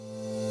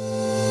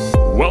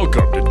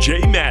Welcome to Jay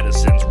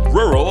Madison's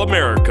Rural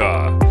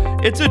America.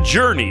 It's a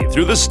journey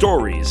through the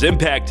stories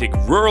impacting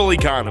rural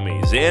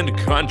economies and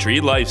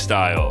country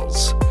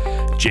lifestyles.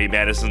 Jay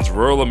Madison's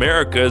Rural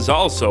America is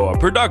also a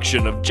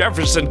production of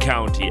Jefferson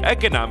County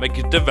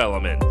Economic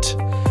Development.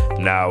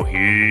 Now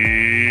here's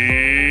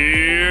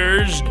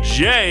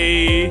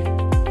Jay.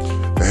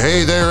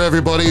 Hey there,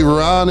 everybody.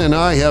 Ron and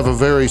I have a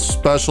very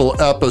special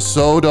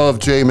episode of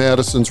Jay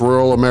Madison's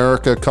Rural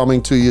America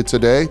coming to you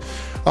today.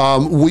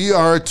 We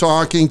are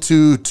talking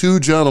to two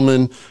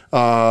gentlemen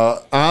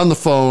on the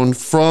phone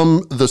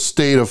from the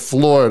state of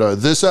Florida.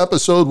 This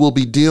episode will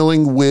be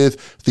dealing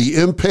with the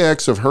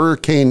impacts of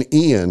Hurricane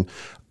Ian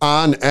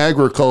on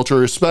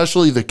agriculture,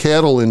 especially the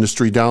cattle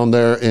industry down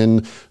there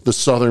in the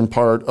southern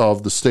part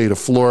of the state of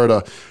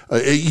Florida.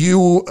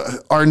 You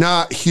are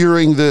not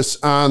hearing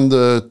this on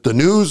the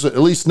news, at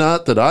least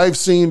not that I've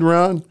seen,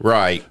 Ron.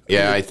 Right.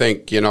 Yeah, I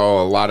think, a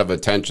lot of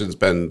attention's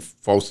been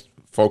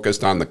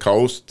focused on the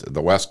coast,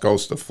 the west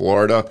coast of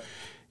Florida,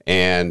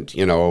 and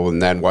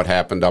then what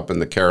happened up in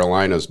the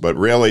Carolinas. But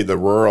really the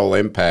rural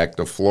impact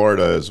of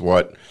Florida is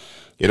what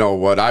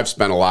I've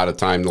spent a lot of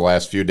time the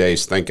last few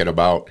days thinking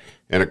about.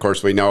 And of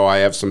course, we know I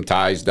have some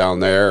ties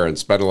down there and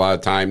spent a lot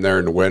of time there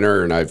in the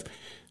winter. And I've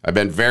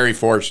been very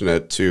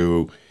fortunate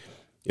to,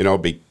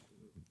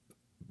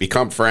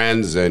 become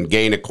friends and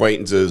gain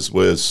acquaintances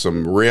with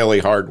some really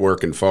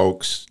hardworking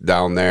folks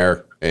down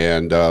there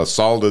and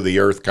salt of the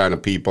earth kind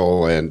of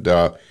people. And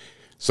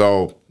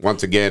so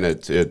once again,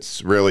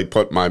 it's really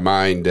put my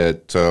mind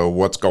at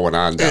what's going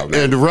on down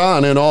there. And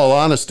Ron, in all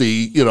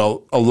honesty,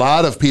 a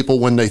lot of people,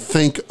 when they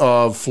think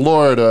of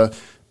Florida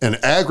and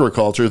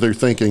agriculture, they're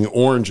thinking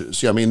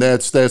oranges. I mean,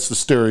 that's the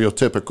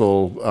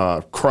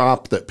stereotypical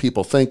crop that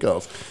people think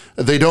of.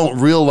 They don't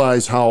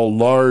realize how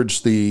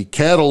large the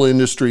cattle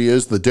industry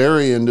is, the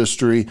dairy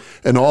industry,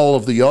 and all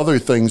of the other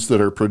things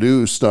that are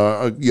produced.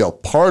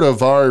 Part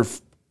of our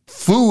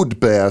food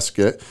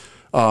basket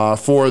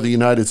for the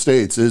United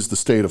States is the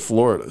state of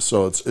Florida.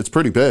 So it's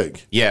pretty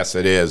big. Yes,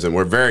 it is. And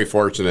we're very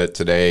fortunate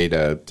today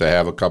to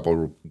have a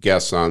couple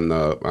guests on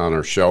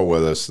our show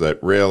with us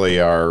that really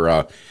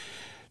are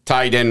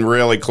tied in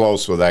really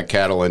close with that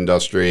cattle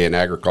industry and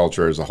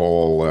agriculture as a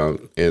whole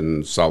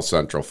in South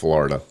Central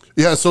Florida.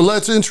 Yeah, so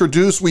let's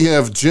introduce, we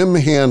have Jim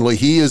Handley.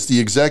 He is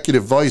the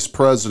Executive Vice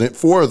President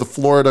for the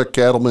Florida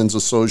Cattlemen's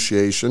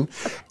Association,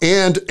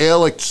 and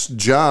Alex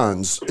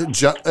Johns.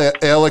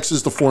 Alex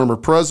is the former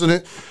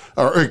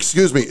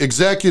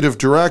Executive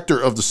Director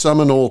of the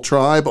Seminole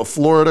Tribe of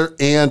Florida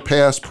and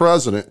past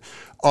president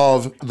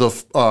of the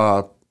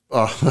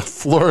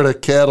Florida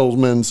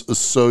Cattlemen's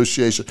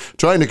Association.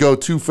 Trying to go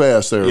too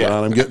fast there,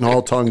 Ron. I'm getting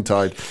all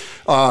tongue-tied.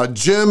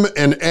 Jim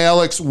and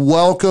Alex,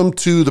 welcome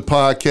to the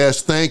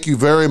podcast. Thank you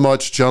very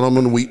much,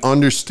 gentlemen. We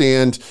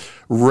understand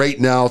right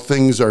now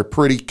things are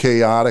pretty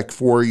chaotic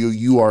for you.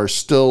 You are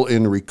still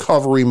in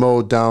recovery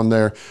mode down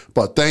there,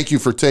 but thank you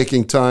for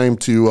taking time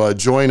to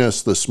join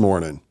us this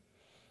morning.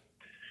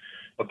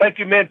 Well, thank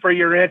you, men, for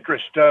your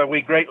interest.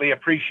 We greatly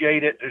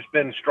appreciate it. There's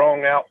been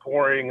strong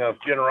outpouring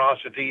of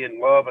generosity and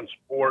love and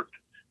support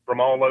from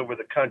all over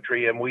the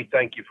country, and we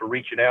thank you for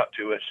reaching out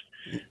to us.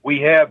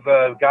 We have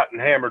gotten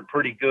hammered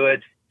pretty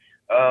good.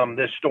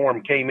 This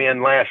storm came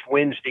in last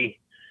Wednesday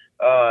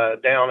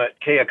down at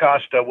Cayo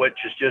Costa, which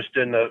is just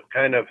in the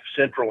kind of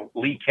central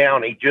Lee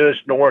County,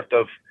 just north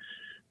of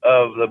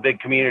the big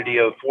community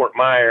of Fort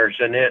Myers,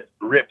 and it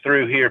ripped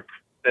through here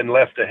and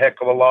left a heck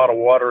of a lot of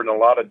water and a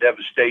lot of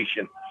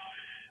devastation.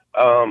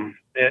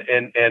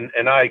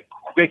 And I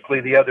quickly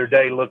the other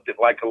day looked at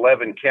like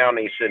 11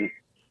 counties,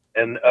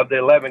 and of the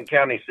 11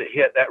 counties that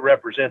hit, that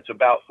represents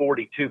about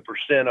 42%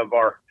 of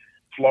our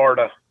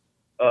Florida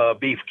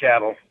beef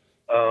cattle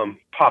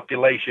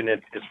population as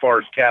far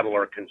as cattle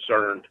are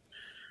concerned.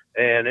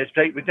 And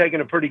we've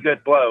taken a pretty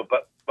good blow,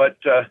 but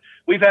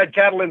we've had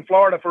cattle in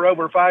Florida for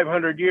over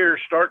 500 years,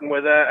 starting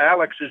with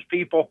Alex's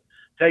people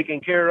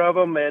taking care of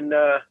them,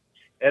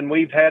 and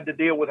we've had to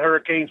deal with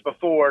hurricanes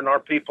before, and our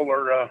people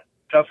are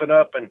toughen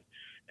up and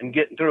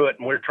getting through it,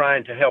 and we're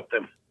trying to help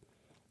them.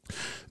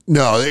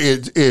 No,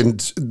 and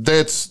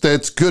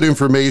that's good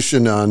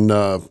information on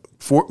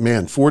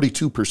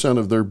 42%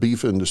 of their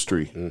beef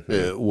industry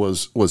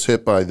was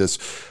hit by this.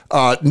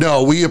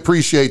 No, we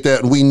appreciate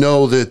that, and we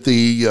know that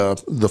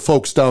the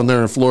folks down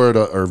there in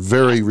Florida are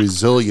very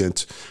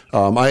resilient.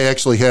 I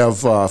actually have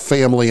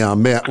family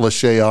on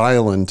Matlacha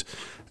Island,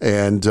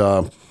 and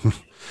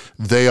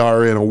they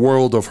are in a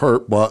world of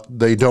hurt, but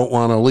they don't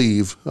want to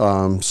leave.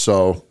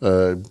 So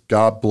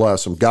God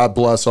bless them. God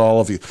bless all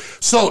of you.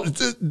 So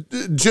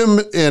Jim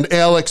and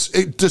Alex,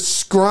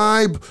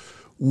 describe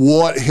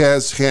what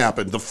has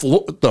happened.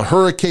 The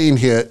hurricane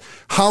hit.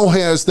 How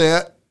has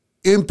that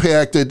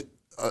impacted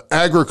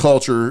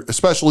agriculture,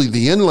 especially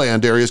the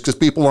inland areas? Because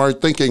people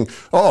aren't thinking,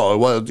 oh,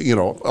 well,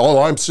 all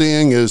I'm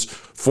seeing is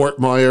Fort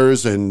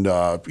Myers and,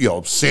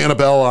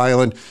 Sanibel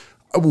Island.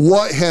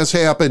 What has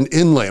happened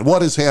inland?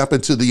 What has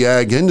happened to the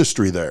ag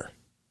industry there?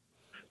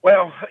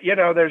 Well,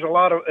 there was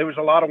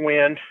a lot of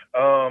wind,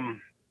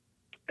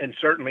 and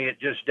certainly it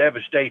just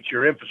devastates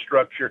your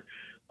infrastructure.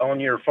 on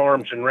your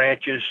farms and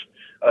ranches.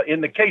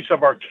 In the case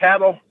of our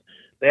cattle,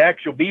 the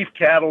actual beef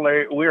cattle,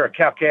 we're a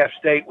cow-calf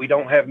state. We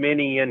don't have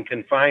many in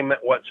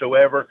confinement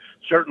whatsoever.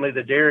 Certainly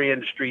the dairy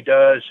industry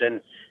does.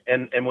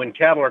 And when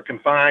cattle are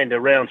confined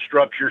around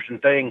structures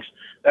and things,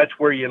 that's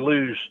where you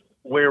lose,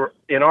 where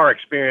in our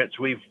experience,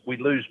 we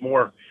lose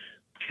more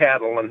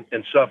cattle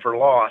and suffer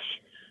loss.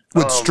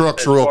 With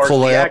structural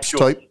collapse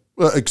type?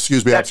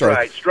 Excuse me, I'm sorry.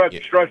 That's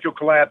right, structural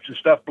collapse and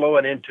stuff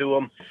blowing into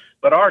them.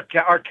 But our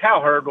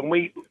cow herd,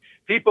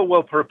 people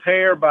will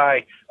prepare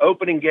by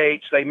opening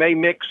gates. They may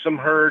mix some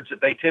herds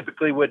that they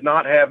typically would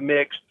not have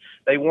mixed.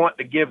 They want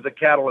to give the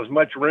cattle as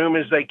much room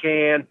as they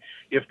can.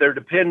 If they're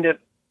dependent,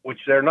 which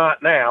they're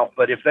not now,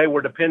 but if they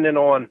were dependent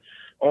on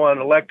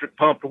electric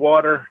pumped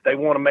water, they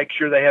want to make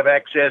sure they have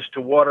access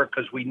to water,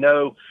 because we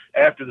know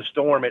after the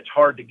storm it's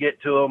hard to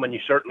get to them, and you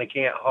certainly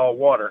can't haul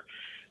water.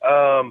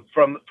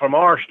 From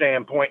our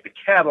standpoint, the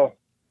cattle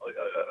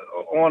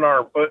on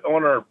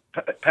our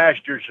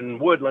pastures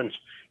and woodlands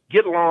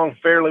get along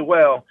fairly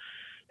well,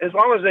 as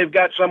long as they've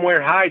got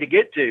somewhere high to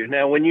get to.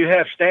 Now, when you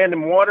have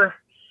standing water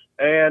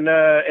and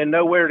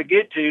nowhere to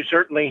get to,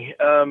 certainly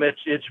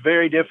it's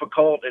very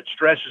difficult. It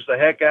stresses the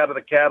heck out of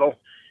the cattle,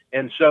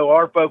 and so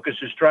our focus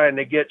is trying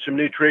to get some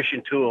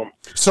nutrition to them.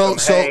 Some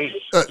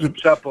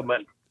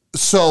supplement.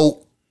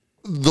 So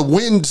the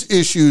wind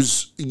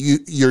issues,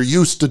 you're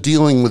used to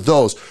dealing with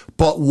those,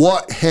 but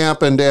what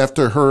happened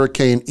after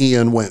Hurricane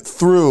Ian went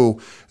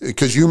through?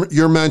 Because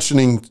you're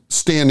mentioning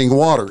standing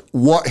water.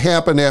 What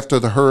happened after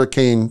the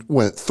hurricane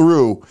went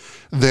through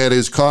that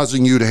is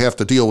causing you to have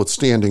to deal with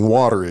standing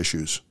water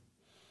issues?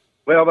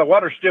 Well, the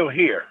water's still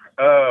here.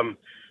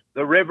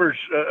 The rivers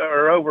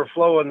are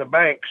overflowing the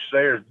banks.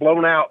 There's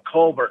blown out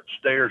culverts.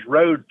 There's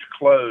roads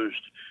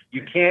closed.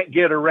 You can't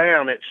get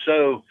around. It's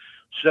so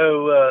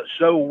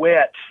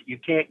wet. You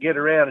can't get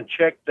around and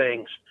check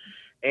things.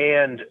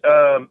 And,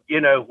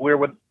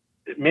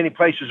 many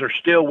places are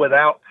still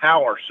without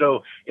power.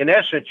 So in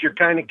essence, you're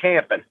kind of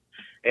camping.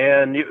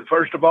 And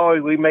first of all,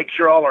 we make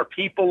sure all our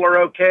people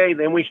are okay.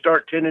 Then we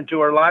start tending to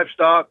our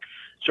livestock,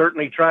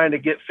 certainly trying to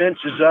get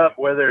fences up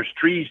where there's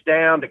trees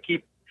down to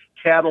keep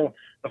cattle.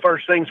 The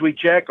first things we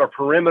check are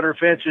perimeter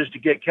fences to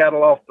get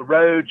cattle off the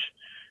roads.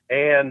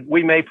 And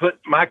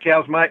my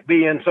cows might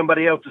be in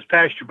somebody else's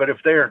pasture, but if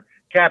they're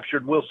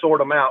captured, we'll sort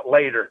them out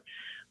later.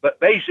 But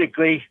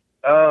basically,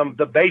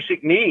 the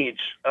basic needs,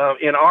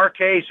 in our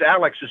case,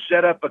 Alex has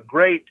set up a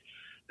great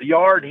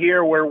yard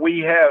here where we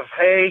have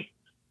hay,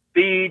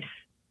 feed.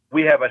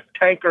 We have a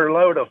tanker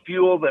load of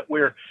fuel that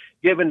we're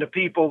giving to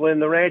people in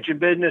the ranching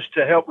business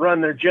to help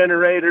run their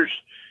generators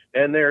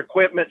and their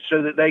equipment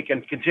so that they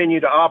can continue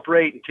to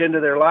operate and tend to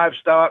their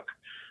livestock.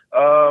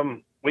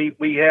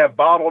 We have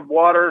bottled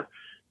water,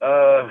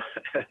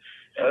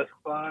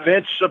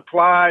 fence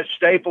supplies,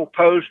 staple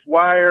post,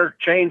 wire,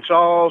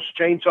 chainsaws,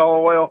 chainsaw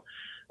oil,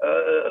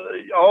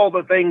 all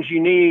the things you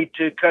need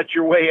to cut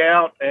your way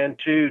out and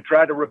to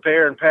try to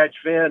repair and patch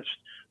fence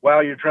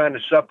while you're trying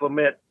to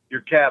supplement your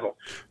cattle.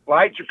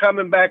 Lights are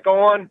coming back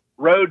on.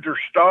 Roads are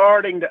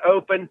starting to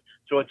open,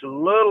 so it's a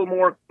little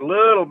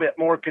bit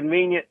more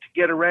convenient to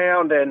get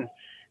around and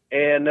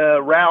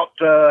route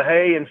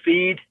hay and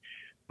feed.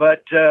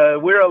 But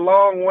we're a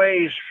long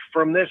ways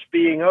from this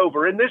being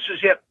over, and this has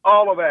hit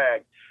all of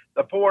ag.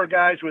 The poor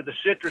guys with the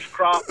citrus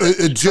crop.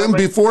 Jim,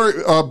 before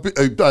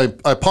I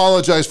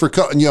apologize for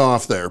cutting you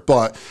off there,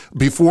 but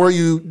before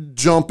you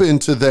jump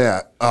into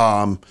that,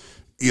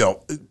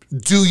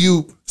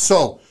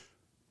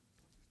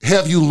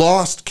 have you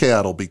lost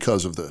cattle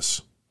because of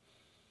this?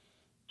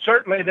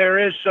 Certainly, there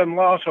is some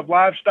loss of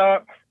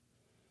livestock.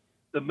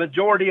 The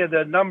majority of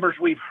the numbers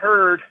we've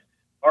heard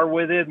are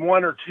within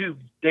one or two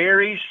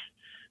dairies.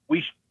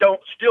 We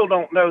still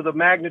don't know the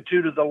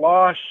magnitude of the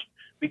loss,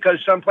 because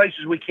some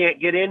places we can't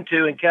get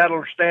into and cattle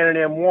are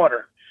standing in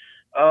water.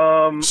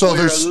 So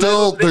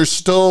there's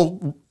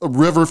still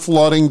river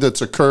flooding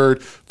that's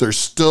occurred. There's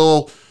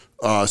still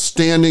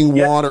standing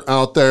water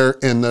out there,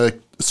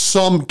 and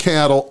some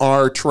cattle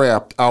are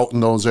trapped out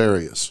in those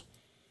areas.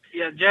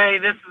 Yeah, Jay,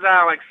 this is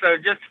Alex. So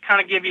just to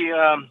kind of give you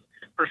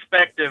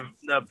perspective,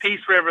 the Peace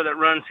River that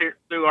runs here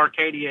through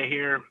Arcadia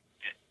here,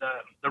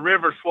 the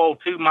river swole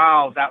 2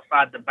 miles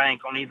outside the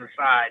bank on either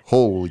side.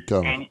 Holy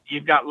cow. And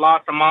you've got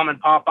lots of mom and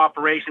pop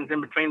operations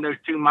in between those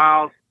 2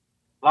 miles.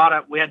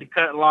 We had to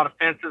cut a lot of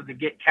fences to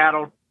get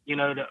cattle,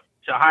 to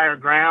higher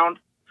ground.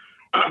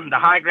 The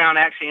high ground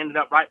actually ended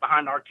up right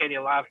behind the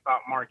Arcadia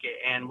Livestock Market,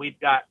 and we've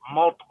got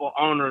multiple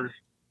owners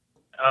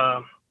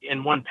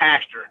in one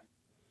pasture.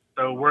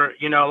 So we're,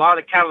 a lot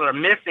of the cattle that are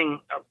missing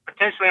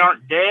potentially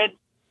aren't dead.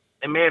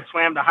 They may have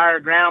swam to higher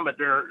ground, but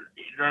they're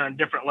in a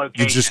different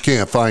location. You just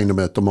can't find them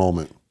at the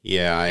moment.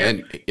 Yeah,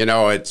 and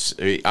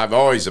I've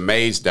always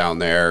amazed down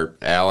there,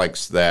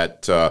 Alex,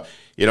 that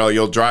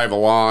you'll drive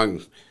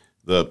along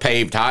the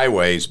paved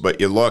highways,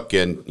 but you look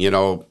in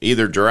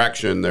either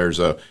direction. There's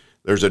a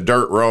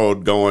dirt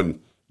road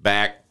going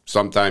back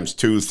sometimes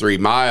 2-3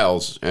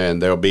 miles, and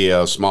there'll be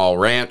a small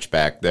ranch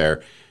back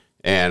there,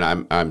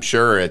 and I'm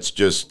sure it's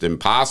just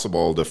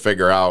impossible to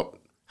figure out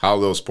how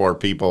those poor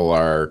people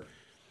are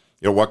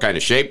what kind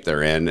of shape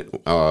they're in,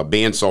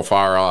 being so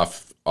far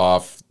off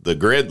the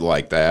grid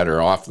like that,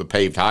 or off the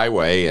paved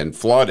highway and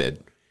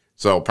flooded.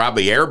 So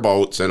probably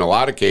airboats in a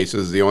lot of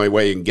cases is the only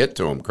way you can get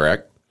to them,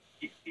 correct?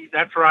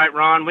 That's right,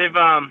 Ron. We've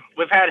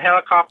had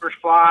helicopters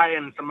fly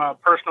and some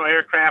personal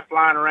aircraft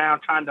flying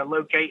around trying to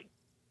locate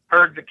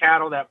herds of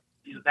cattle that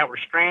were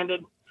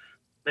stranded.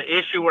 The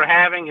issue we're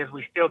having is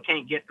we still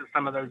can't get to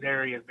some of those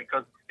areas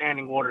because the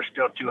standing water is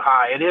still too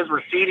high. It is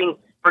receding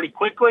pretty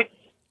quickly,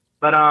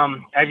 but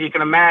as you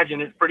can imagine,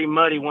 it's pretty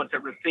muddy once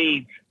it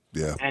recedes.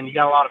 Yeah. And you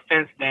got a lot of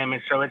fence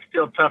damage, so it's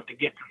still tough to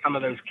get to some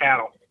of those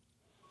cattle.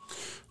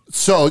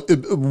 So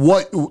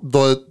what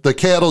the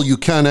cattle you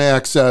can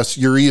access,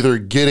 you're either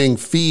getting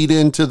feed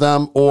into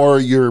them or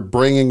you're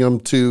bringing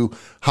them to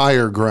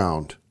higher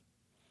ground.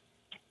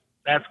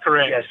 That's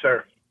correct. Yes,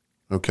 sir.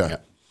 Okay. Yeah.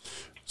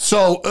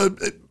 So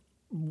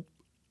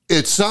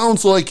it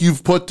sounds like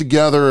you've put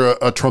together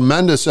a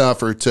tremendous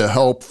effort to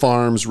help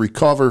farms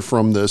recover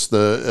from this,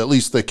 at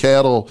least the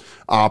cattle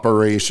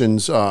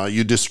operations.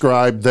 You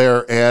described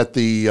there at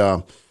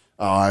the,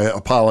 I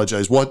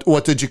apologize,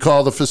 what did you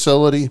call the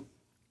facility?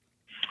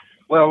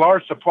 Well,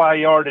 our supply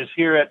yard is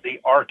here at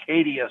the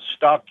Arcadia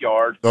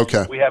Stockyard.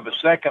 Okay. We have a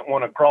second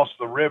one across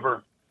the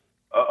river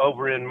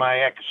over in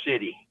Mayaca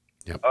City.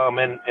 Yep.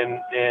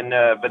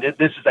 But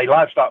this is a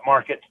livestock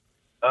market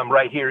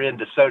right here in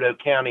DeSoto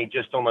County,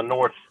 just on the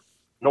north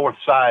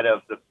side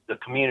of the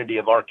community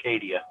of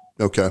Arcadia.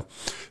 Okay.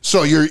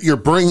 So you're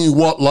bringing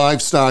what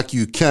livestock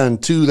you can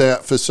to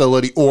that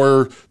facility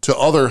or to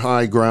other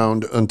high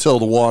ground until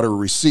the water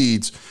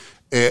recedes,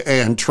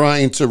 and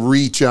trying to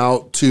reach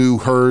out to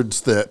herds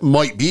that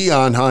might be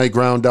on high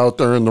ground out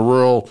there in the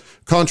rural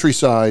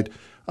countryside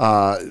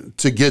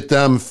to get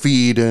them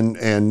feed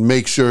and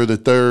make sure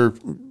that they're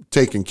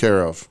taken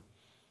care of.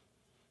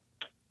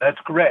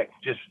 That's correct.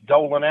 Just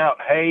doling out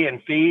hay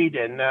and feed.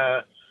 And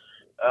the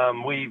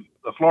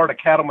Florida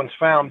Cattlemen's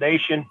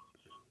Foundation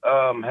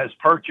has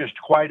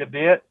purchased quite a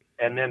bit,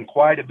 and then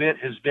quite a bit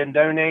has been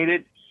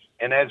donated.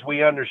 And as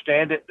we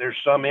understand it, there's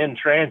some in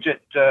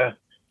transit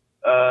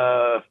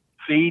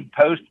feed,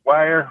 post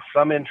wire,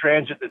 some in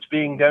transit that's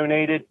being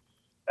donated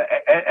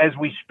as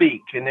we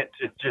speak. And it's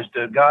just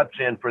a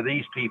godsend for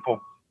these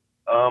people.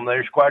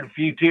 There's quite a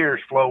few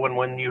tears flowing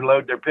when you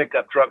load their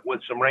pickup truck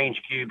with some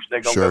range cubes. They're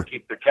going to go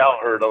keep their cow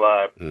herd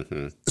alive.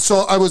 Mm-hmm.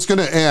 So I was going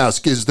to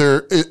ask, is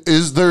there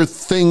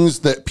things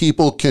that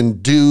people can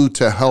do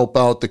to help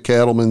out the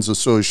Cattlemen's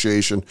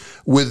Association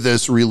with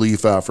this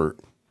relief effort?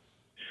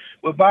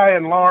 Well, by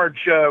and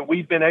large,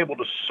 we've been able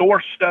to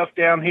source stuff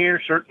down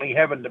here, certainly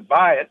having to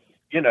buy it,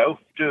 to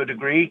a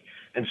degree,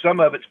 and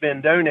some of it's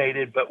been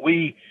donated, but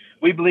we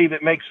believe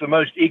it makes the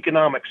most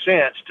economic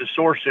sense to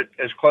source it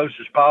as close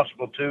as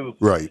possible to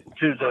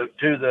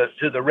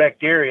the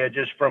wrecked area,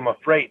 just from a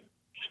freight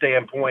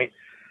standpoint.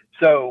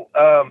 So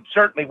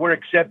certainly we're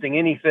accepting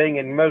anything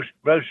and most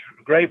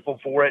grateful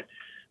for it.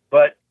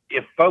 But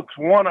if folks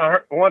want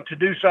to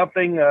do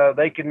something,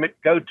 they can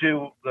go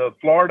to the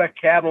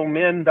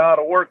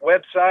FloridaCattlemen.org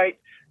website,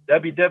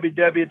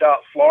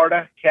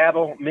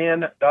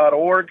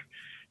 www.floridacattlemen.org,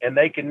 and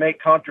they can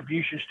make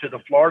contributions to the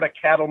Florida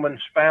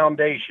Cattlemen's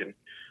Foundation,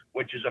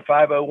 which is a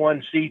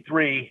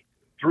 501c3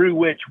 through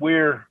which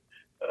we're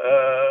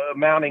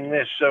mounting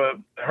this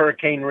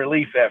hurricane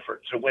relief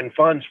effort. So when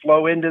funds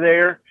flow into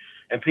there,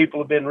 and people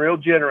have been real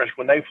generous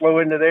when they flow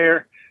into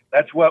there,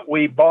 that's what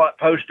we bought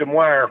Post and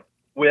Wire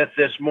with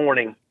this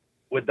morning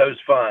with those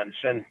funds.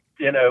 And,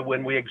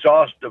 when we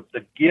exhaust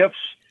the gifts,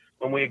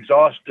 when we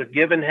exhaust the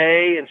given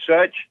hay and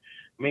such,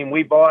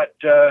 we bought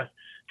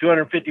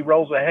 250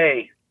 rolls of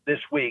hay this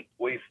week.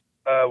 We've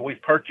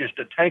purchased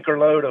a tanker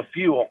load of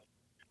fuel,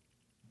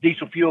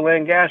 diesel fuel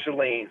and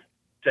gasoline,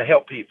 to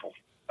help people.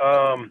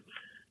 So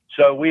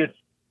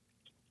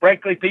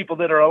frankly, people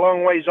that are a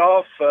long ways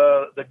off,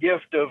 the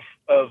gift of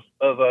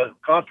a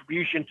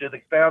contribution to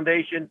the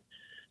foundation,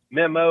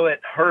 memo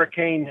at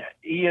Hurricane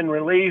Ian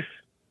Relief,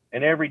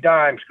 and every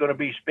dime is going to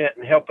be spent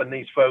in helping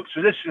these folks.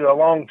 So this is a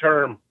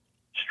long-term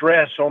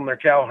stress on their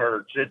cow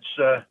herds. It's,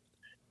 the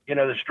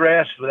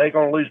stress, they're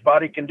going to lose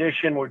body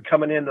condition. We're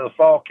coming into the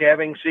fall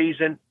calving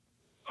season.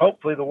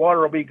 Hopefully the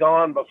water will be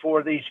gone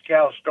before these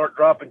cows start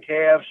dropping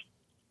calves.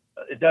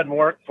 It doesn't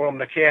work for them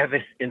to calve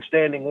in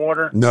standing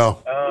water.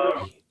 No.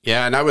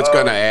 Yeah, and I was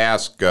going to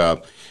ask,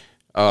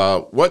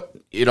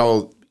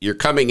 you're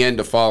coming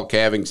into fall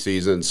calving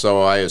season,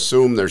 so I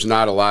assume there's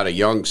not a lot of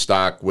young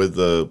stock with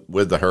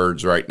the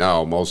herds right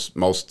now.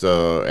 Most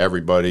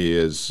everybody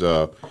is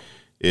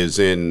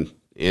in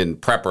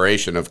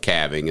preparation of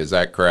calving. Is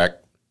that correct?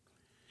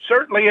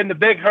 Certainly in the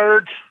big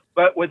herds,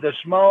 but with the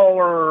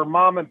smaller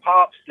mom and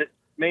pops that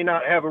may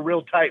not have a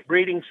real tight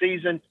breeding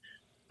season,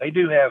 they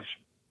do have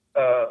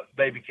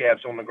baby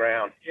calves on the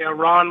ground. Yeah,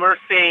 Ron, we're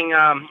seeing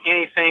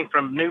anything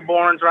from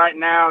newborns right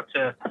now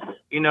to,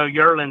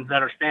 yearlings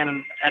that are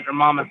standing at their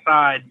mama's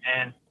side.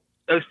 And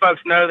those folks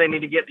know they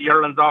need to get the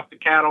yearlings off the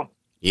cattle.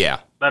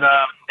 Yeah. But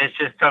it's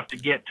just tough to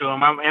get to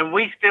them. And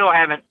we still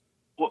haven't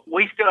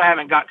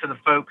got to the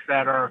folks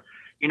that are,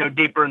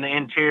 deeper in the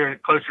interior,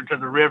 closer to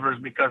the rivers,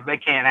 because they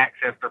can't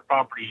access their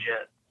properties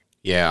yet.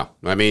 Yeah,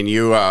 I mean,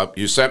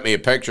 you sent me a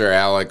picture,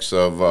 Alex,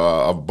 of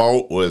a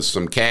boat with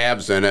some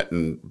calves in it,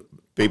 and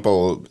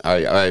people,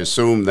 I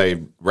assume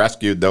they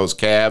rescued those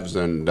calves,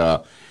 and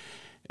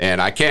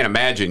I can't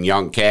imagine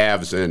young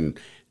calves in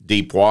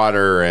deep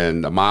water,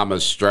 and the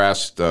mama's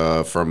stressed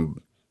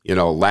from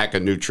lack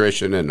of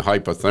nutrition and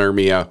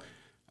hypothermia.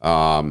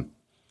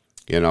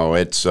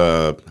 It's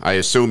I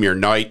assume your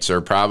nights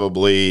are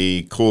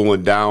probably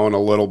cooling down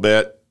a little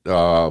bit,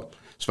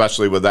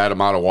 especially with that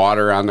amount of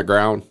water on the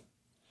ground.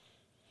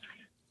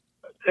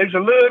 There's a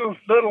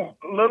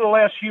little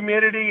less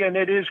humidity, and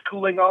it is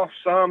cooling off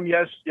some.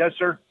 Yes,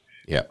 sir.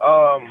 Yeah.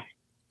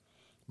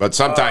 But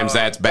sometimes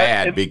that's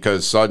bad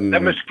because the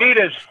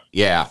mosquitoes.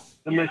 Yeah.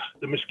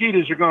 The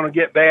mosquitoes are going to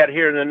get bad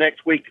here in the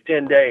next week to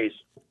 10 days,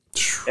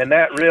 and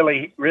that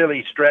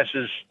really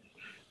stresses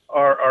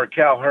our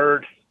cow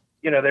herd.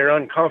 They're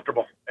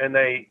uncomfortable, and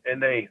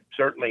they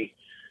certainly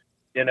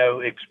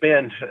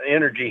expend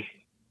energy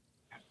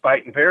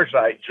fighting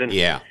parasites, and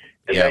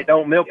they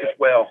don't milk as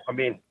well. I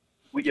mean,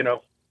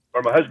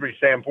 from a husbandry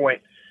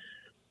standpoint,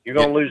 you're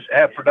going to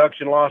have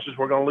production losses.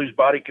 We're going to lose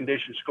body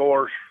condition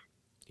scores.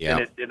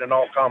 And it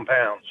all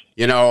compounds.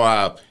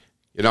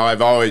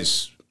 I've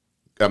always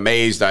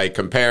amazed. I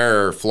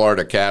compare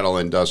Florida cattle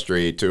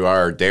industry to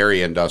our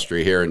dairy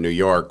industry here in New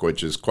York,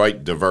 which is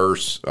quite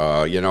diverse.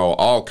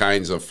 All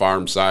kinds of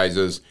farm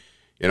sizes.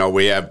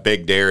 We have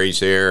big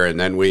dairies here, and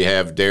then we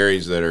have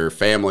dairies that are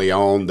family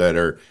owned that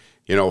are,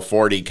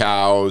 40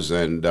 cows,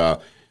 and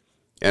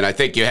I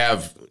think you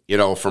have,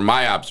 from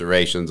my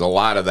observations, a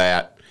lot of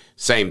that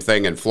same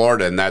thing in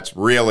Florida, and that's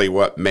really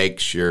what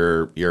makes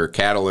your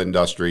cattle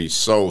industry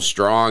so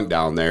strong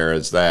down there,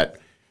 is that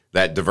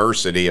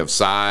diversity of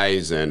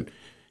size, and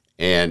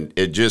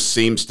it just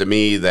seems to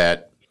me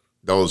that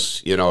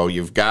those,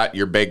 you've got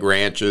your big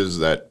ranches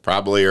that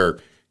probably are,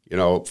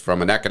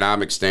 from an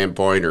economic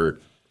standpoint, are,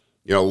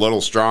 a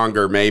little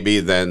stronger maybe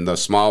than the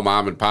small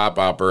mom and pop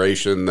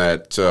operation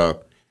that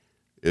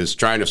is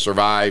trying to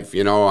survive,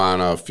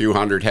 on a few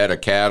hundred head of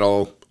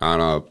cattle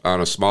on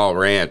a small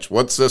ranch.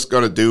 What's this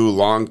going to do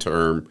long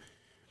term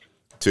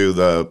to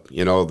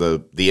the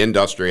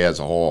industry as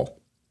a whole?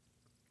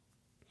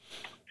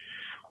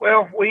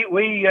 Well,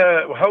 we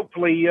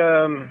hopefully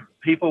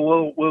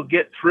people will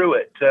get through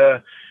it.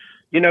 The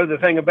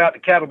thing about the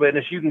cattle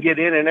business, you can get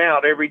in and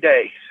out every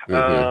day,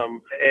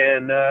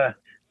 and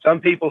some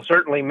people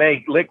certainly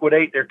may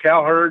liquidate their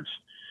cow herds,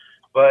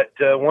 but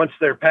once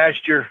their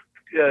pasture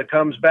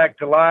comes back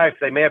to life,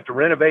 they may have to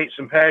renovate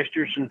some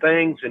pastures and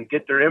things and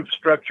get their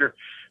infrastructure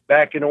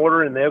back in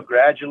order, and they'll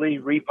gradually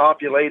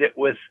repopulate it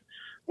with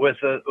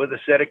a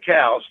set of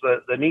cows.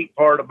 The neat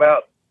part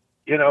about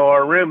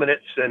our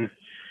ruminants and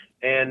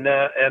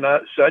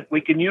so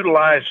we can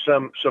utilize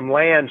some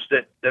lands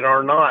that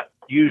are not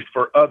used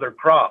for other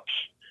crops,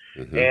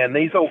 and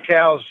these old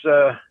cows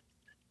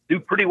do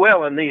pretty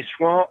well in these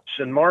swamps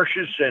and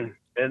marshes and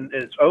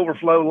it's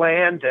overflow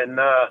land,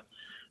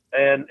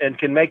 and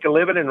can make a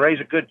living and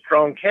raise a good,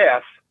 strong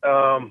calf.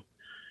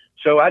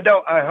 So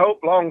I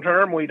hope long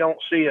term we don't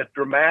see a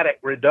dramatic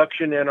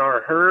reduction in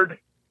our herd,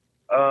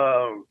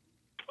 and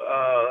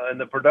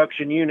the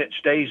production unit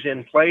stays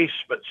in place,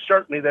 but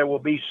certainly there will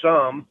be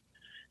some.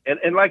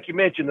 And like you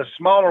mentioned, the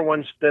smaller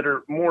ones that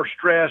are more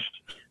stressed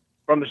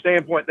from the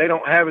standpoint, they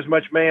don't have as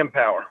much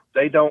manpower.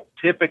 They don't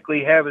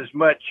typically have as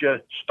much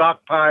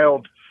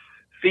stockpiled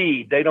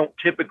feed. They don't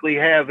typically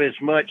have as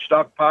much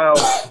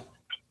stockpiled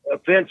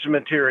fence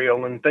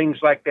material and things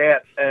like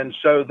that, and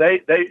so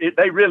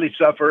they really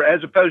suffer,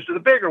 as opposed to the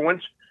bigger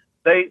ones.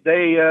 They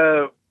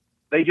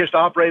just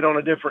operate on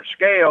a different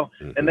scale,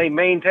 and they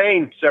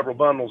maintain several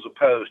bundles of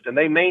post, and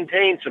they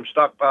maintain some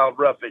stockpiled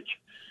roughage,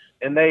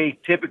 and they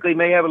typically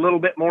may have a little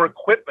bit more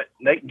equipment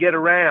and they can get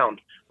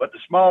around. But the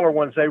smaller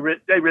ones, they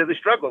really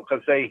struggle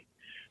because they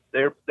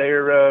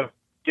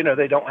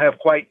don't have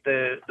quite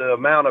the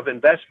amount of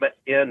investment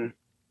in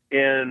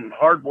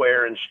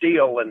hardware and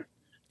steel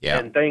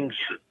and things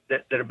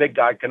that a big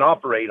guy can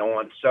operate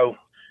on. So,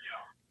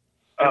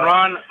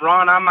 Ron,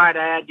 I might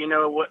add,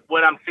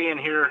 what I'm seeing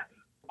here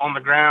on the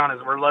ground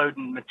as we're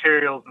loading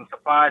materials and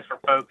supplies for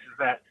folks is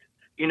that,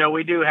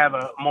 we do have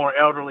a more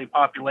elderly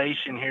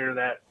population here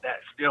that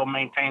still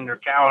maintain their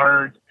cow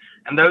herds.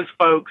 And those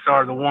folks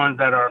are the ones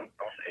that are,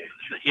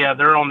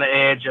 they're on the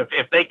edge of,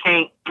 if they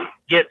can't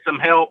get some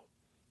help,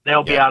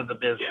 they'll be out of the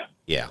business.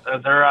 Yeah. So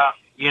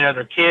they're,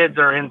 their kids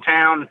are in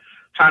town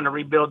trying to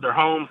rebuild their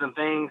homes and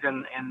things,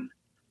 and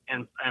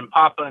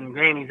Papa and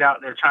Granny's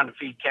out there trying to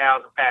feed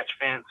cows and patch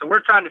fence. So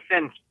we're trying to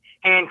send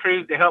hand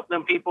crews to help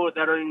them people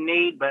that are in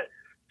need, but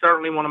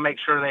certainly want to make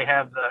sure they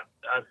have the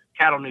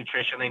cattle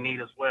nutrition they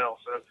need as well.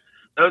 So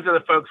those are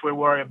the folks we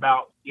worry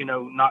about,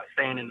 not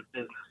staying in the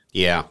business.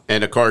 Yeah.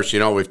 And of course,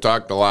 we've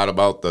talked a lot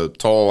about the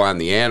toll on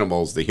the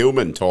animals, the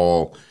human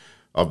toll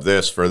of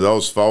this for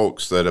those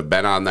folks that have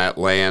been on that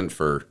land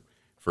for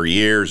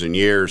years and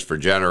years, for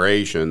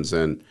generations.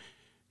 And,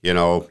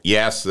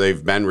 yes,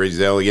 they've been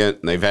resilient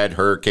and they've had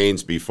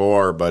hurricanes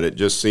before, but it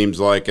just seems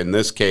like in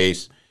this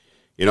case,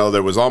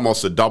 there was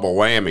almost a double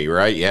whammy,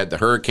 right? You had the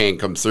hurricane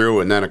come through,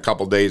 and then a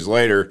couple days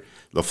later,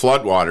 the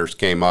floodwaters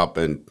came up.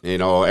 And,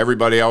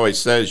 everybody always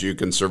says you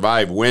can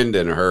survive wind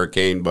in a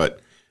hurricane, but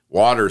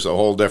water's a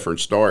whole different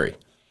story.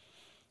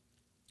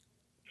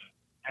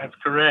 That's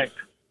correct.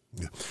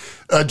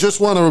 I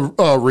just want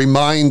to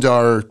remind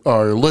our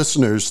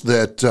listeners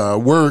that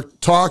we're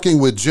talking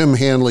with Jim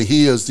Handley.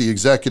 He is the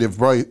Executive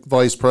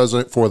Vice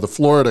President for the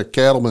Florida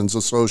Cattlemen's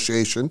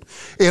Association.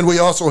 And we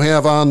also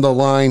have on the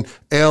line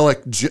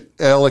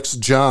Alex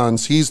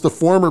Johns. He's the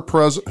former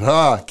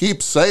president.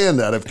 Keep saying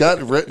that. I've got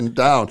it written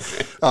down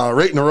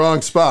right in the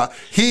wrong spot.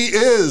 He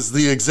is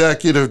the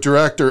Executive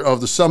Director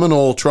of the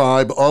Seminole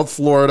Tribe of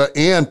Florida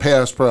and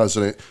past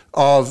president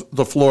of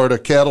the Florida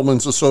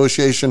Cattlemen's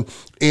Association.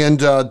 And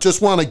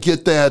just want to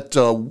get that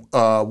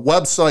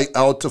website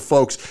out to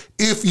folks.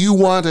 If you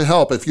want to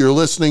help, if you're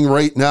listening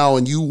right now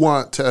and you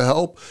want to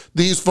help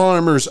these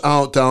farmers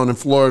out down in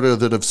Florida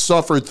that have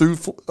suffered through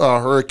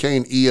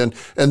Hurricane Ian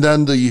and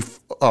then the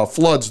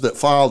floods that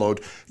followed,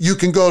 you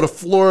can go to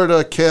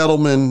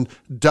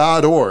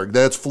floridacattlemen.org.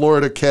 That's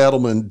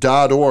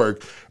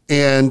floridacattlemen.org.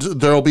 And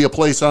there'll be a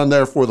place on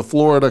there for the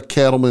Florida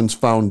Cattlemen's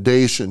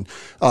Foundation.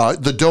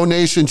 The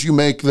donations you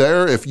make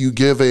there, if you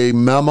give a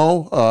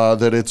memo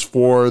that it's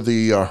for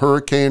the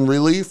hurricane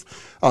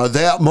relief,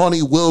 that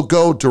money will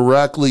go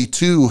directly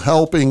to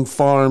helping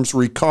farms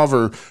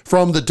recover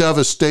from the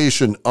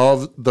devastation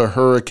of the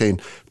hurricane.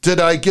 Did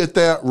I get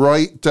that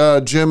right,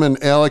 Jim and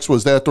Alex?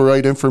 Was that the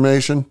right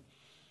information?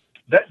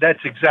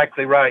 That's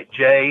exactly right,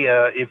 Jay.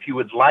 If you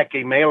would like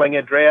a mailing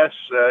address,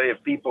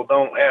 if people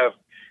don't have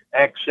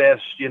access,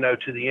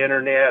 to the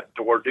internet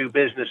or do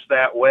business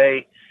that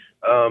way,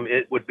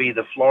 it would be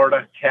the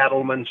Florida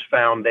Cattlemen's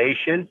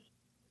Foundation,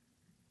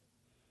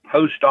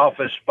 Post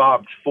Office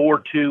Box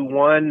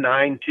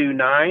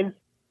 421929.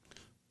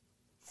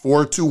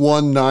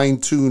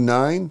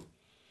 421929.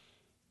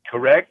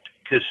 Correct.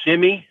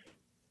 Kissimmee,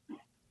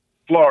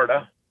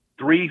 Florida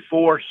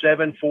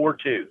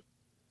 34742.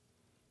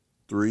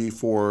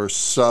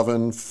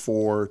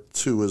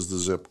 34742 is the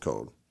zip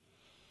code.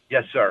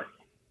 Yes, sir.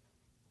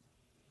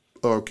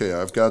 Okay,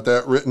 I've got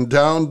that written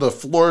down. The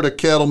Florida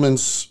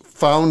Cattlemen's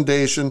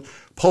Foundation,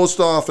 Post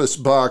Office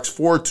Box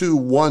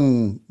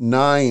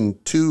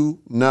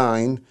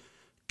 421929,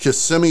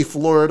 Kissimmee,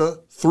 Florida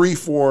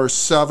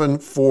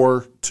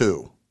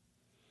 34742.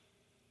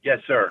 Yes,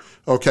 sir.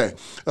 Okay,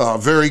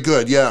 very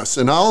good, yes.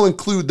 And I'll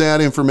include that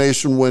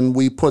information when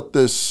we put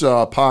this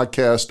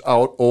podcast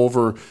out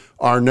over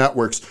our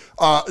networks.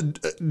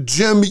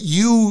 Jim,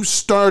 you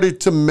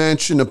started to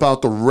mention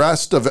about the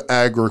rest of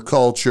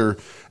agriculture.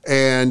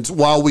 And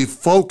while we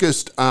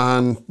focused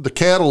on the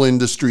cattle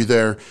industry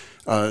there,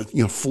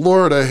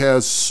 Florida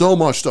has so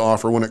much to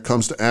offer when it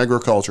comes to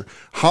agriculture.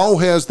 How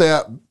has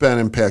that been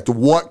impacted?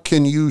 What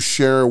can you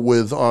share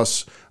with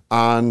us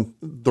on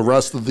the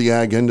rest of the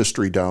ag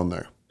industry down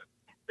there?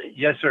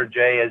 Yes, sir,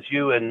 Jay. As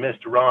you and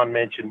Mr. Ron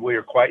mentioned, we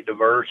are quite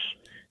diverse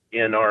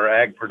in our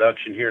ag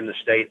production here in the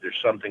state. There's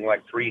something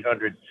like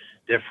 300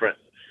 different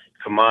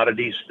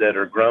commodities that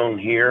are grown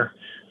here,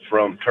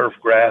 from turf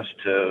grass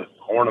to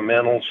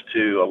ornamentals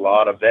to a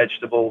lot of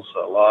vegetables,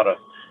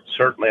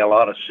 certainly a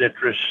lot of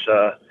citrus,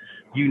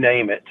 you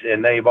name it.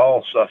 And they've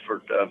all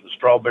suffered. The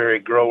strawberry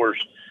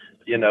growers,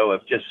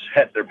 have just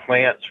set their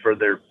plants for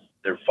their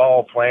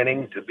fall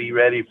planting to be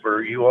ready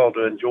for you all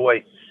to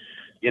enjoy,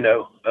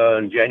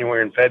 in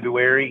January and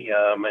February.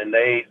 And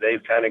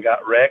they've kind of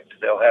got wrecked.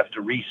 They'll have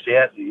to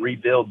reset and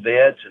rebuild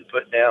beds and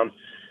put down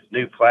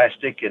new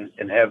plastic and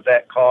have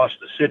that cost.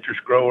 The citrus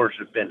growers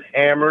have been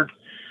hammered.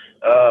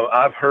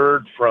 I've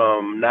heard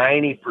from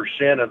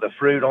 90% of the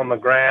fruit on the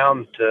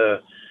ground to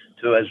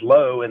as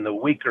low in the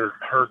weaker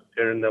hurt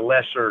or in the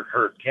lesser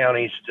hurt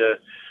counties to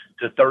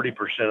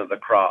 30% of the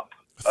crop.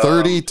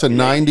 30 to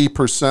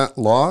 90%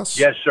 loss?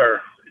 Yes,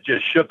 sir.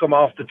 Just shook them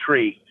off the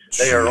tree.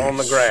 They are on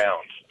the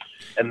ground.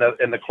 And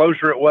the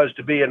closer it was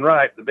to being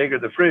ripe, the bigger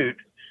the fruit,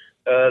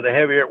 the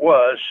heavier it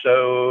was.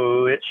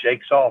 So it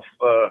shakes off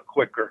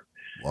quicker.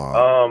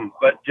 Wow.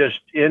 But just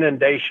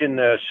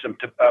inundation.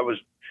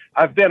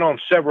 I've been on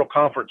several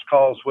conference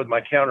calls with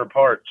my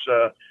counterparts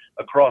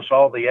across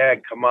all the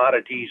ag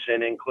commodities,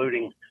 and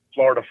including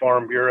Florida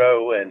Farm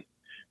Bureau and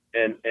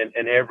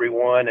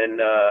everyone. And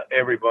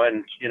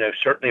everyone,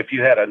 certainly if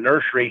you had a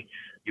nursery,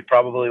 you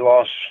probably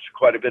lost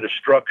quite a bit of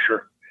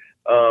structure,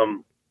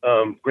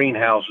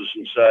 greenhouses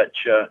and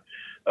such.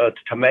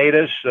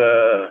 Tomatoes,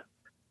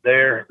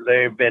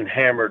 they've been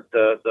hammered.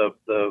 The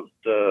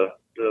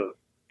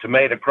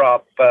tomato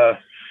crop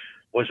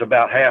was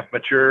about half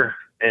mature,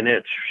 and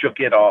it shook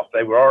it off.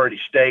 They were already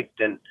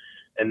staked and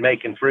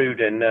making fruit,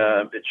 and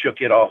it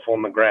shook it off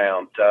on the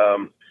ground.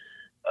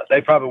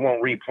 They probably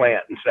won't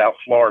replant in South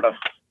Florida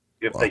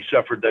if they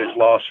suffered those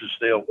losses.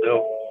 They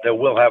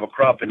will have a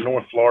crop in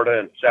North Florida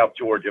and South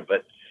Georgia,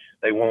 but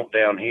they won't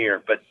down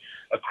here. But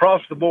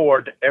across the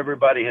board,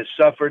 everybody has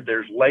suffered.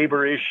 There's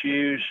labor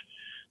issues.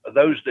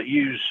 those that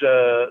use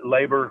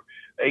labor,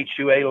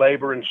 H-2A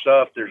labor and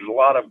stuff, there's a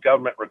lot of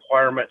government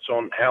requirements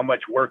on how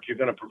much work you're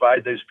going to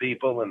provide those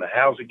people and the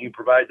housing you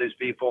provide those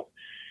people.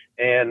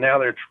 And now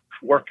they're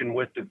working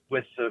with the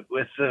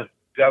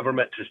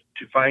government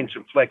to find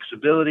some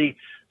flexibility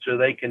so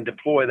they can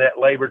deploy that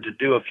labor to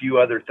do a few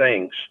other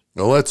things.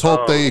 Well, let's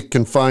hope they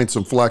can find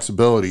some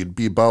flexibility. It'd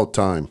be about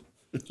time.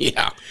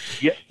 Yeah.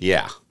 Yeah.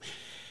 Yeah.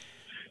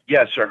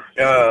 Yes, sir.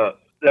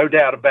 No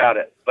doubt about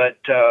it. But,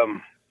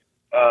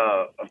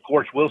 of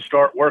course, we'll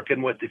start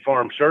working with the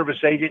Farm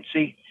Service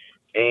Agency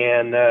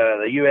and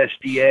the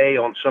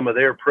USDA on some of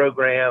their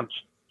programs,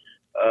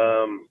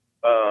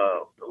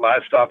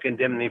 livestock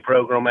indemnity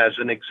program as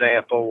an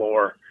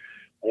example,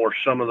 or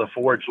some of the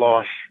forage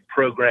loss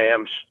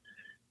programs,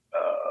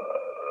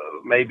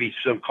 maybe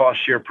some cost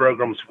share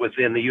programs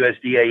within the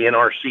USDA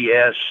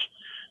NRCS.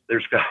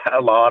 There's got a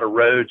lot of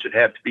roads that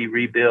have to be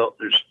rebuilt.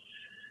 There's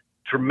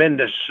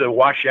tremendous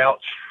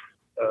washouts,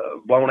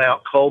 blown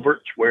out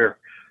culverts where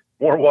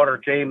more water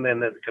came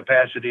than the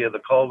capacity of the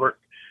culvert.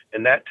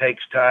 And that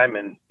takes time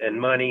and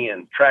money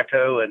and track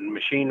hoe and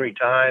machinery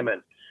time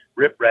and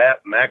riprap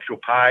and actual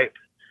pipe.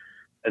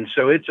 And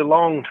so it's a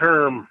long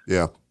term.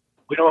 Yeah.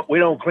 We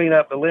don't clean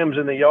up the limbs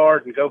in the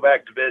yard and go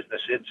back to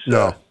business. It's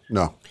no.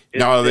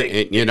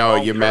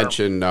 You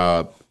mentioned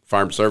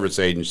Farm Service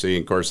Agency.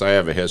 And of course, I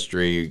have a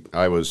history.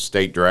 I was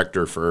state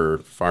director for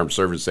Farm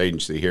Service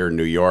Agency here in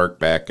New York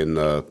back in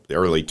the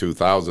early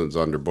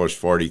 2000s under Bush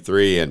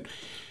 43. And,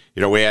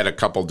 we had a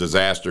couple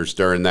disasters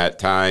during that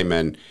time.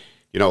 And,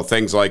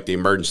 things like the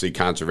Emergency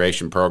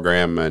Conservation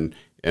Program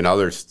and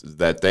others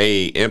that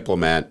they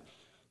implement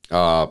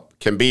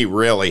can be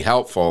really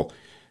helpful.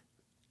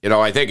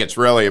 I think it's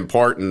really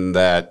important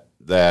that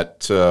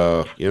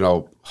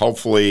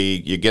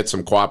hopefully you get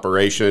some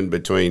cooperation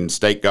between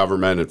state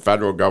government and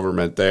federal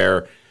government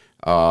there.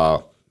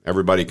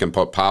 Everybody can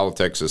put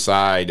politics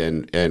aside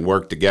and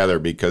work together,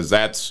 because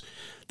that's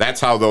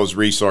how those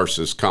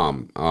resources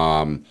come.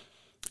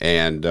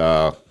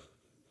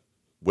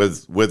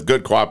 With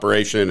good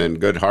cooperation and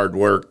good hard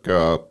work,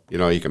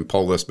 you can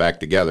pull this back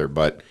together.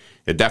 But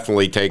it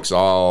definitely takes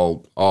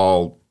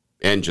all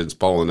engines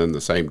pulling in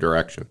the same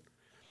direction.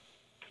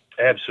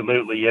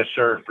 Absolutely. Yes,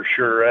 sir, for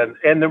sure.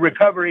 And the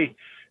recovery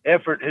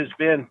effort has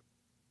been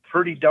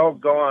pretty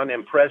doggone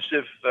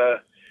impressive.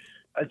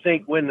 I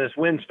think when this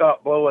wind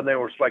stopped blowing, there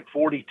was like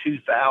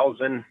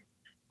 42,000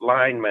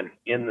 linemen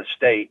in the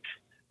state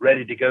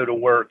ready to go to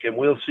work. And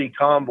we'll see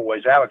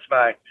convoys. Alex and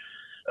I,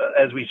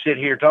 as we sit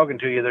here talking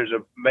to you, there's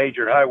a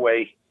major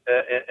highway,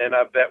 and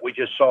I bet we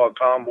just saw a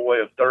convoy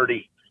of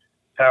 30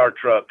 power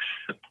trucks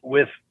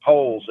with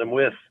poles and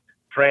with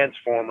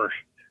transformers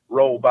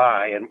roll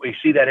by, and we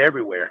see that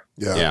everywhere.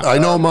 Yeah. I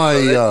know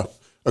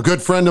a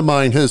good friend of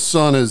mine, his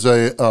son is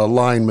a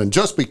lineman,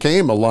 just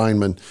became a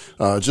lineman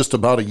just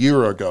about a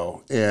year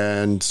ago,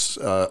 and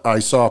I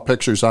saw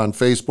pictures on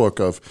Facebook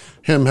of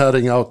him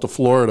heading out to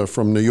Florida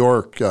from New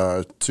York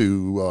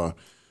to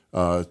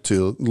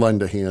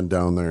lend a hand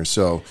down there.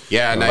 So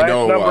yeah, and I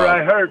know number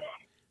I heard,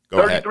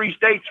 33 ahead.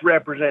 States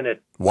represented.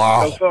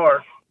 Wow. So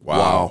far.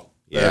 Wow.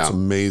 Yeah. That's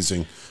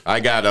amazing.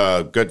 I got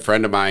a good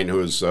friend of mine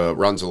who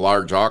runs a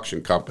large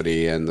auction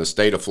company, and the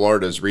state of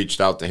Florida has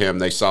reached out to him.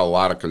 They sell a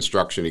lot of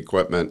construction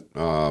equipment,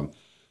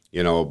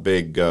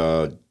 big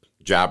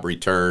job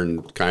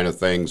return kind of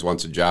things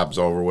once a job's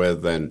over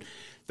with. And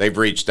they've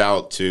reached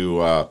out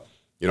to,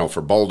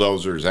 for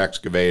bulldozers,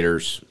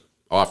 excavators,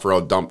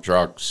 off-road dump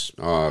trucks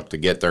to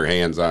get their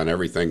hands on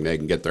everything they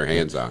can get their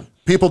hands on.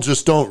 People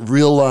just don't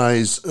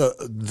realize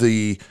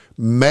the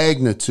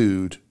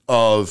magnitude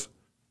of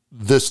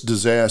this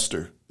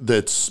disaster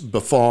that's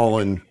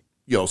befallen,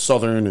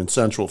 southern and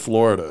central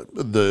Florida,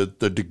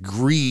 the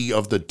degree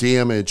of the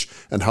damage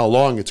and how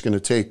long it's going to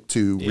take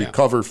to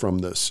recover from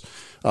this.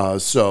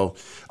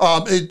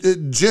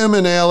 Jim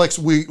and Alex,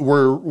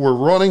 we're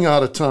running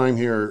out of time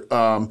here.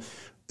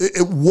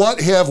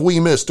 What have we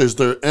missed? Is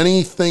there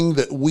anything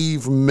that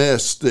we've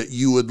missed that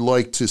you would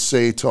like to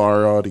say to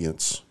our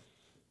audience?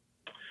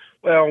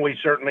 Well, we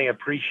certainly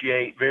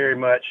appreciate very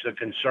much the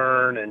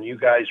concern and you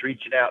guys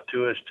reaching out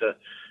to us to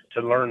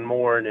learn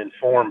more and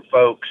inform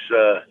folks.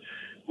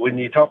 When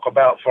you talk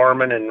about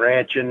farming and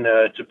ranching,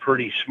 it's a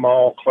pretty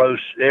small, close,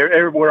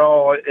 we're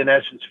all in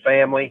essence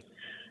family,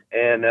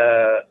 and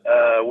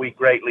we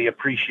greatly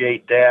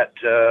appreciate that.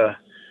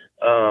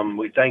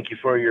 We thank you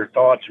for your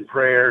thoughts and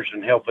prayers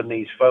and helping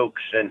these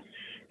folks, and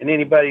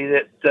anybody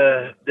that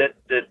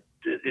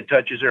it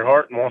touches their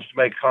heart and wants to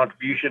make a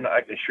contribution,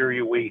 I can assure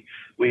you we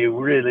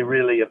really,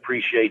 really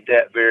appreciate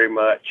that very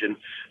much. And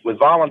with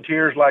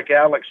volunteers like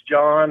Alex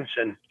Johns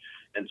and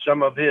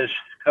some of his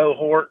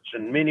cohorts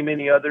and many,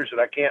 many others that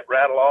I can't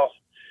rattle off,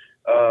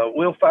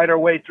 we'll fight our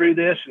way through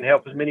this and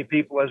help as many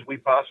people as we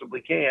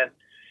possibly can,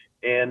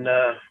 and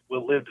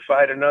we'll live to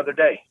fight another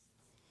day.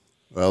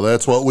 Well,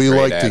 that's what we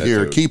like to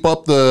hear. Keep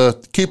up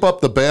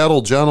the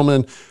battle,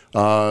 gentlemen.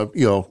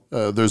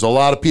 There's a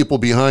lot of people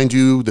behind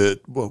you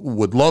that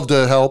would love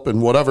to help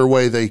in whatever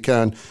way they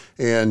can.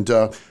 And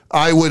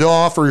I would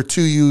offer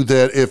to you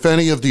that if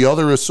any of the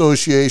other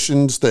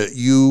associations that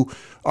you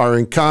are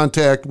in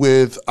contact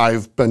with,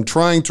 I've been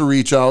trying to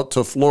reach out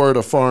to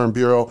Florida Farm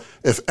Bureau.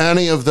 If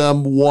any of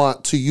them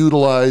want to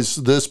utilize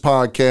this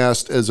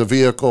podcast as a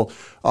vehicle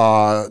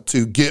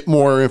to get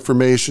more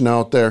information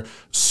out there,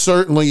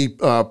 certainly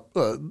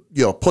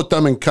put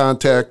them in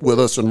contact with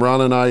us, and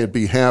Ron and I would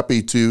be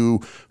happy to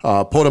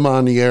put them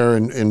on the air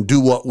and do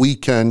what we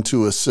can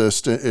to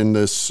assist in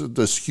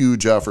this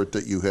huge effort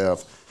that you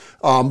have.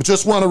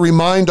 Just want to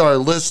remind our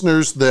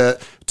listeners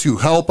that to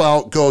help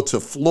out, go to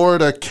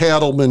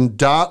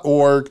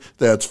floridacattlemen.org.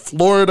 That's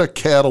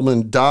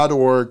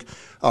floridacattlemen.org.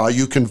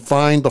 You can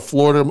find the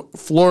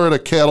Florida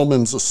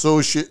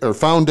Cattlemen's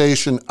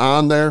Foundation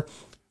on there.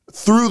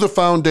 Through the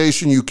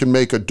foundation, you can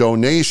make a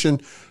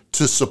donation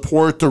to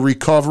support the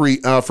recovery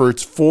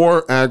efforts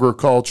for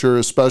agriculture,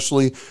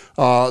 especially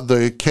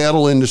the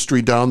cattle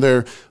industry down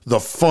there. The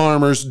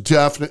farmers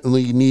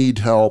definitely need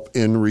help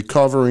in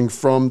recovering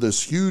from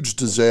this huge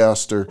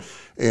disaster.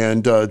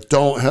 And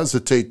don't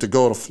hesitate to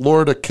go to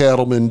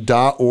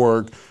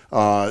floridacattlemen.org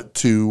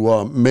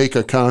to make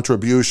a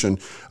contribution.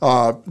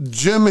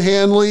 Jim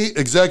Handley,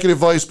 Executive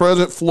Vice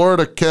President,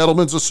 Florida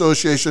Cattlemen's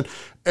Association.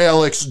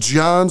 Alex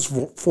Johns,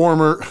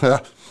 former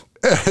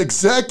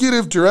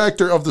Executive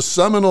Director of the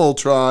Seminole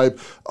Tribe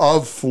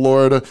of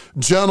Florida.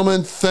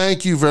 Gentlemen,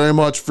 thank you very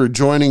much for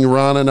joining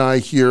Ron and I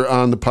here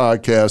on the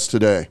podcast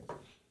today.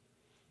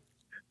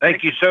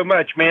 Thank you so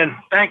much, man.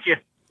 Thank you.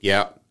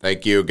 Yeah,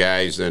 thank you,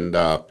 guys, and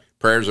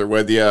prayers are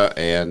with you,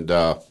 and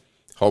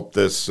hope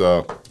this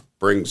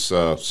brings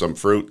some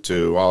fruit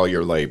to all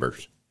your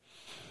labors.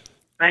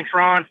 Thanks,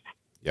 Ron.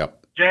 Yep.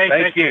 Jay,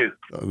 Thank you.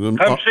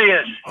 Come see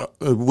us.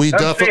 We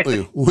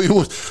definitely we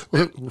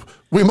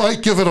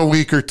might give it a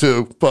week or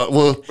two, but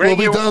we'll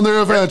be down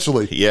there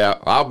eventually. Yeah,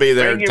 I'll be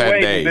there in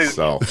 10 days.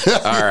 So,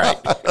 all right.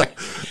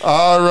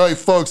 All right,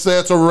 folks,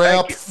 that's a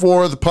wrap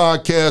for the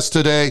podcast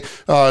today.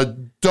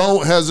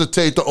 Don't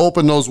hesitate to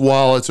open those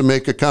wallets and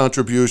make a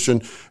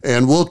contribution,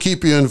 and we'll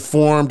keep you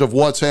informed of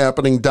what's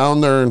happening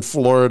down there in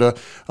Florida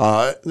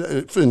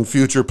in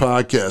future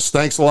podcasts.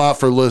 Thanks a lot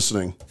for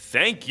listening.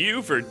 Thank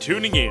you for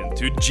tuning in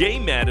to Jay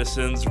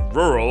Madison's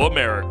Rural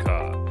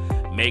America.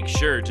 Make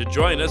sure to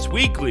join us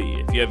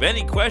weekly. If you have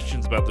any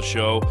questions about the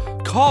show,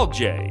 call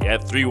Jay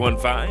at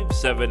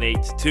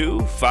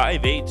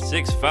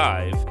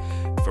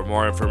 315-782-5865. For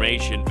more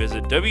information,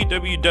 visit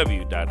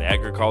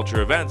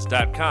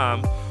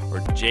www.agricultureevents.com or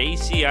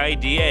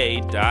jcida.com.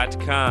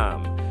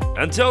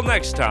 Until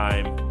next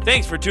time,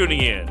 thanks for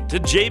tuning in to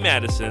Jay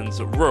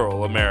Madison's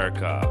Rural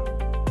America.